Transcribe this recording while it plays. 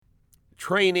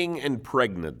Training and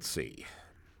pregnancy.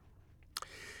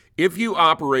 If you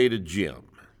operate a gym,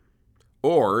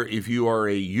 or if you are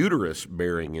a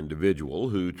uterus-bearing individual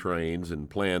who trains and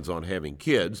plans on having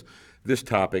kids, this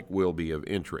topic will be of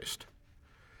interest.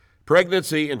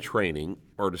 Pregnancy and training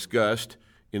are discussed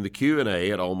in the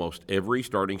Q&A at almost every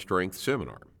Starting Strength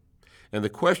seminar, and the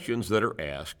questions that are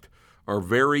asked are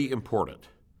very important,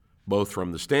 both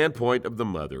from the standpoint of the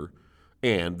mother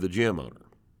and the gym owner.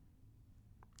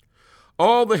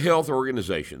 All the health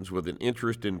organizations with an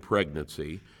interest in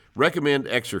pregnancy recommend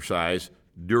exercise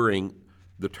during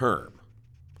the term.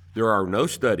 There are no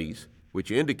studies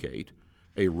which indicate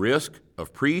a risk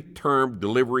of preterm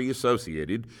delivery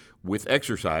associated with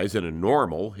exercise in a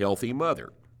normal, healthy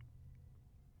mother.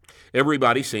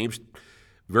 Everybody seems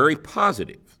very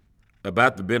positive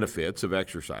about the benefits of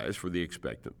exercise for the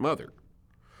expectant mother,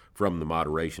 from the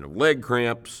moderation of leg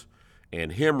cramps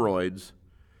and hemorrhoids,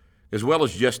 as well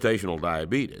as gestational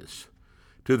diabetes,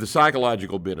 to the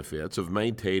psychological benefits of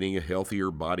maintaining a healthier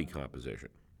body composition.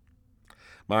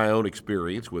 My own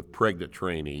experience with pregnant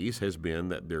trainees has been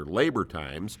that their labor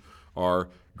times are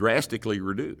drastically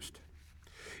reduced.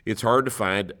 It's hard to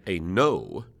find a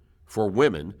no for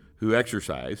women who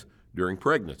exercise during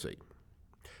pregnancy.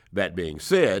 That being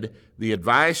said, the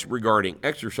advice regarding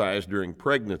exercise during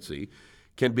pregnancy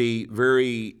can be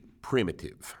very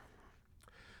primitive.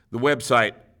 The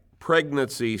website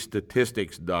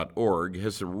pregnancy.statistics.org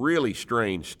has some really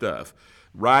strange stuff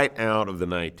right out of the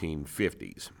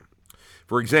 1950s.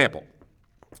 For example,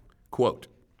 quote,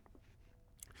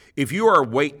 if you are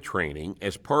weight training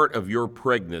as part of your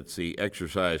pregnancy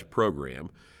exercise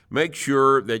program, make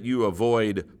sure that you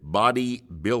avoid body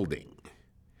building.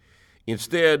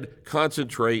 Instead,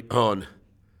 concentrate on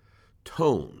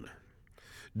tone.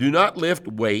 Do not lift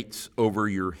weights over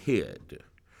your head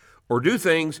or do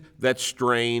things that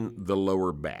strain the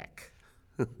lower back.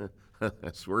 I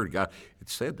swear to God, it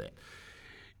said that.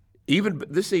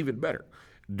 This is even better.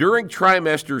 During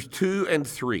trimesters 2 and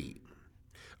 3,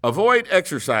 avoid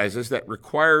exercises that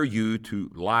require you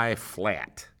to lie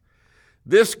flat.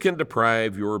 This can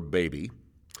deprive your baby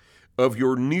of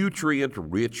your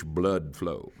nutrient-rich blood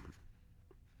flow.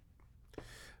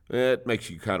 That makes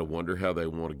you kind of wonder how they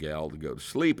want a gal to go to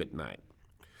sleep at night.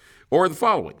 Or the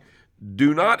following.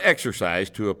 Do not exercise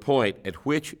to a point at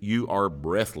which you are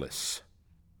breathless.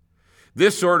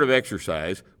 This sort of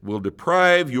exercise will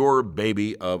deprive your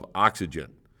baby of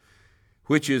oxygen,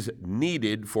 which is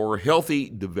needed for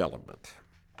healthy development.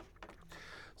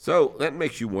 So that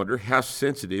makes you wonder how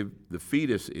sensitive the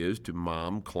fetus is to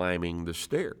mom climbing the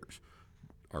stairs.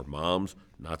 Are moms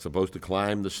not supposed to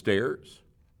climb the stairs?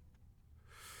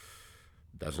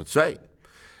 Doesn't say.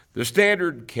 The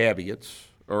standard caveats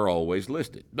are always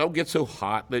listed. Don't get so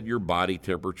hot that your body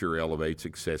temperature elevates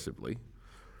excessively,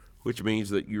 which means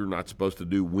that you're not supposed to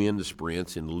do wind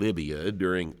sprints in Libya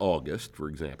during August, for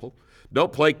example.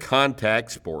 Don't play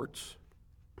contact sports.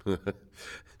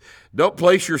 Don't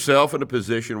place yourself in a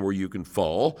position where you can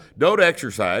fall. Don't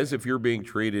exercise if you're being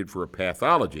treated for a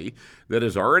pathology that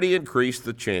has already increased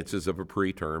the chances of a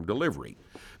preterm delivery.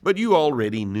 But you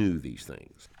already knew these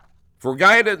things. For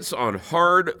guidance on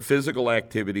hard physical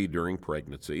activity during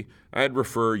pregnancy, I'd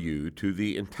refer you to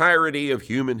the entirety of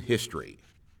human history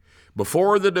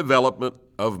before the development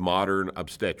of modern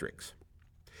obstetrics.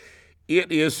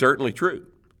 It is certainly true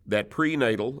that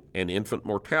prenatal and infant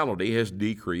mortality has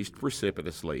decreased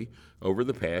precipitously over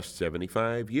the past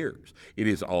 75 years. It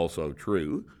is also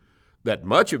true that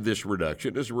much of this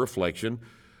reduction is a reflection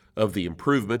of the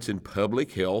improvements in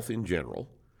public health in general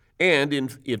and in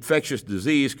infectious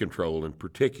disease control in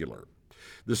particular.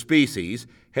 The species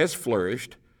has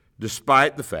flourished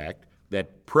despite the fact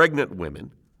that pregnant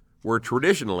women were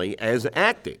traditionally as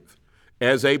active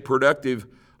as a productive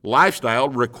lifestyle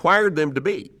required them to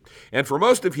be. And for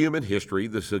most of human history,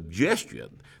 the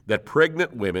suggestion that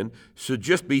pregnant women should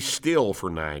just be still for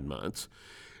 9 months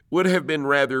would have been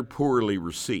rather poorly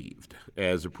received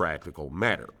as a practical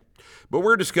matter. But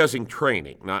we're discussing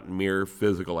training, not mere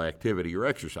physical activity or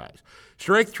exercise.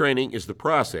 Strength training is the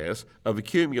process of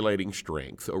accumulating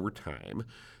strength over time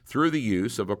through the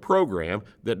use of a program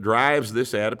that drives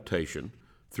this adaptation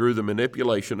through the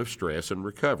manipulation of stress and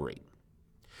recovery.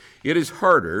 It is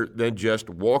harder than just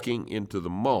walking into the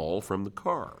mall from the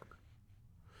car.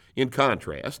 In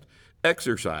contrast,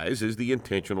 exercise is the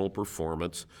intentional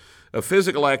performance of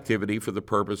physical activity for the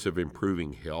purpose of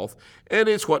improving health, and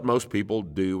it's what most people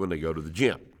do when they go to the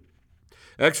gym.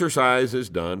 Exercise is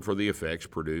done for the effects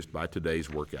produced by today's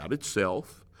workout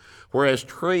itself, whereas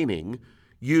training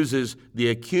uses the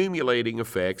accumulating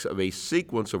effects of a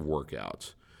sequence of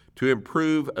workouts to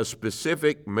improve a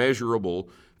specific measurable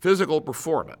physical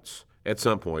performance at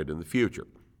some point in the future.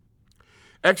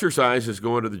 Exercise is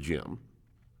going to the gym,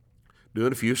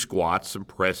 doing a few squats, some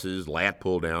presses, lat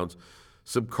pull-downs,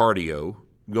 some cardio,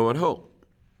 going home.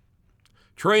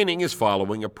 Training is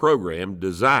following a program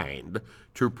designed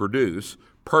to produce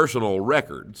personal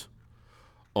records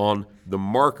on the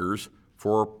markers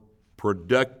for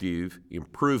productive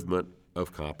improvement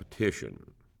of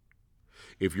competition.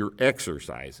 If you're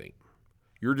exercising,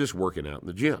 you're just working out in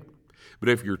the gym. But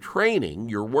if you're training,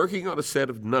 you're working on a set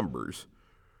of numbers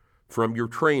from your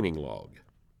training log.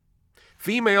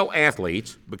 Female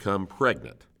athletes become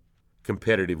pregnant.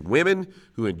 Competitive women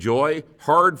who enjoy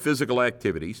hard physical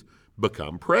activities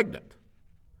become pregnant.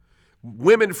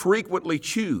 Women frequently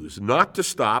choose not to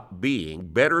stop being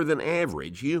better than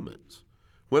average humans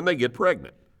when they get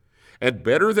pregnant. And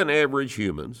better than average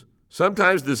humans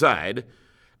sometimes decide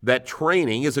that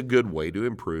training is a good way to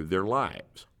improve their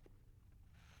lives.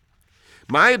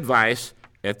 My advice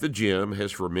at the gym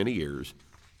has for many years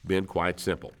been quite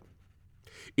simple.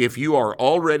 If you are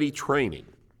already training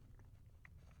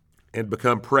and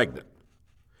become pregnant,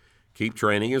 keep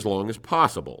training as long as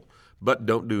possible, but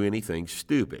don't do anything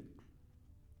stupid.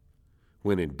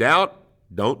 When in doubt,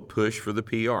 don't push for the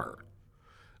PR.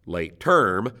 Late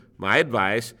term, my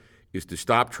advice is to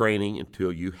stop training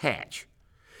until you hatch.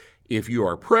 If you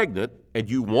are pregnant and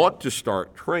you want to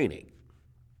start training,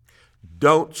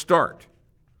 don't start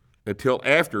until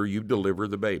after you deliver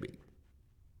the baby.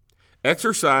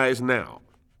 Exercise now.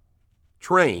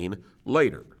 Train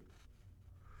later.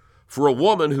 For a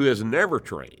woman who has never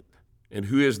trained and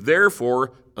who is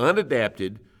therefore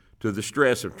unadapted to the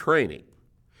stress of training,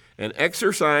 an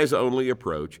exercise-only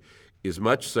approach is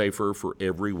much safer for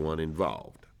everyone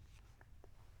involved,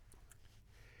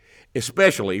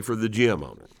 especially for the gym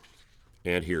owner.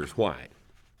 And here's why.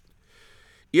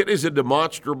 It is a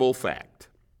demonstrable fact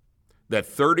that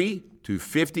 30 to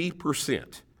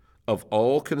 50% of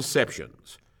all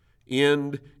conceptions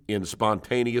end in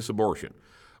spontaneous abortion,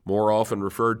 more often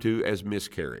referred to as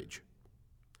miscarriage.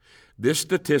 This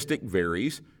statistic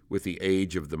varies with the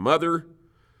age of the mother,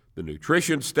 the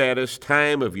nutrition status,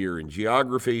 time of year in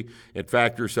geography, and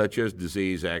factors such as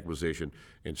disease acquisition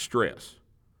and stress.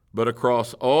 But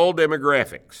across all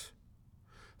demographics,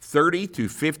 30 to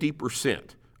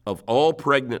 50% of all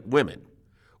pregnant women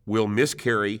will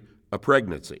miscarry a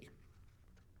pregnancy.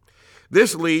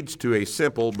 This leads to a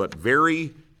simple but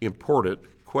very important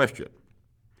question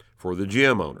for the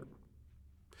gym owner.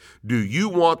 Do you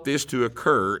want this to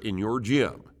occur in your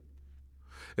gym,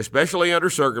 especially under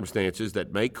circumstances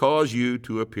that may cause you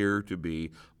to appear to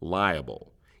be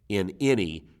liable in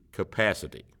any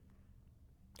capacity?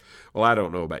 Well, I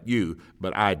don't know about you,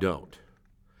 but I don't.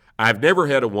 I've never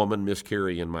had a woman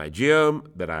miscarry in my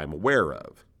gym that I'm aware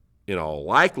of. In all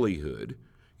likelihood,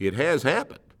 it has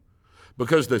happened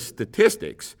because the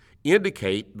statistics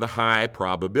indicate the high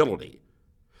probability.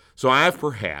 So I've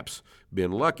perhaps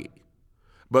been lucky.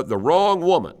 But the wrong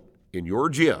woman in your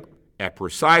gym at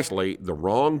precisely the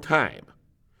wrong time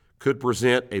could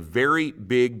present a very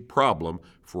big problem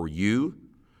for you,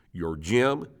 your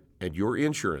gym, and your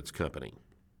insurance company.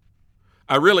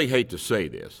 I really hate to say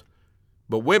this,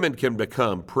 but women can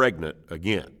become pregnant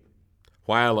again,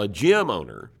 while a gym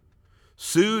owner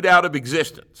sued out of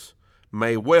existence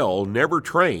may well never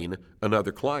train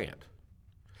another client.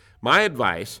 My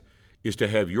advice is to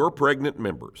have your pregnant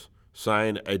members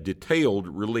sign a detailed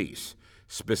release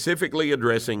specifically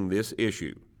addressing this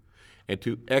issue and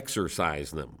to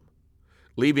exercise them,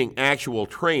 leaving actual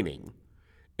training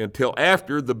until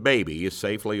after the baby is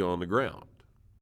safely on the ground.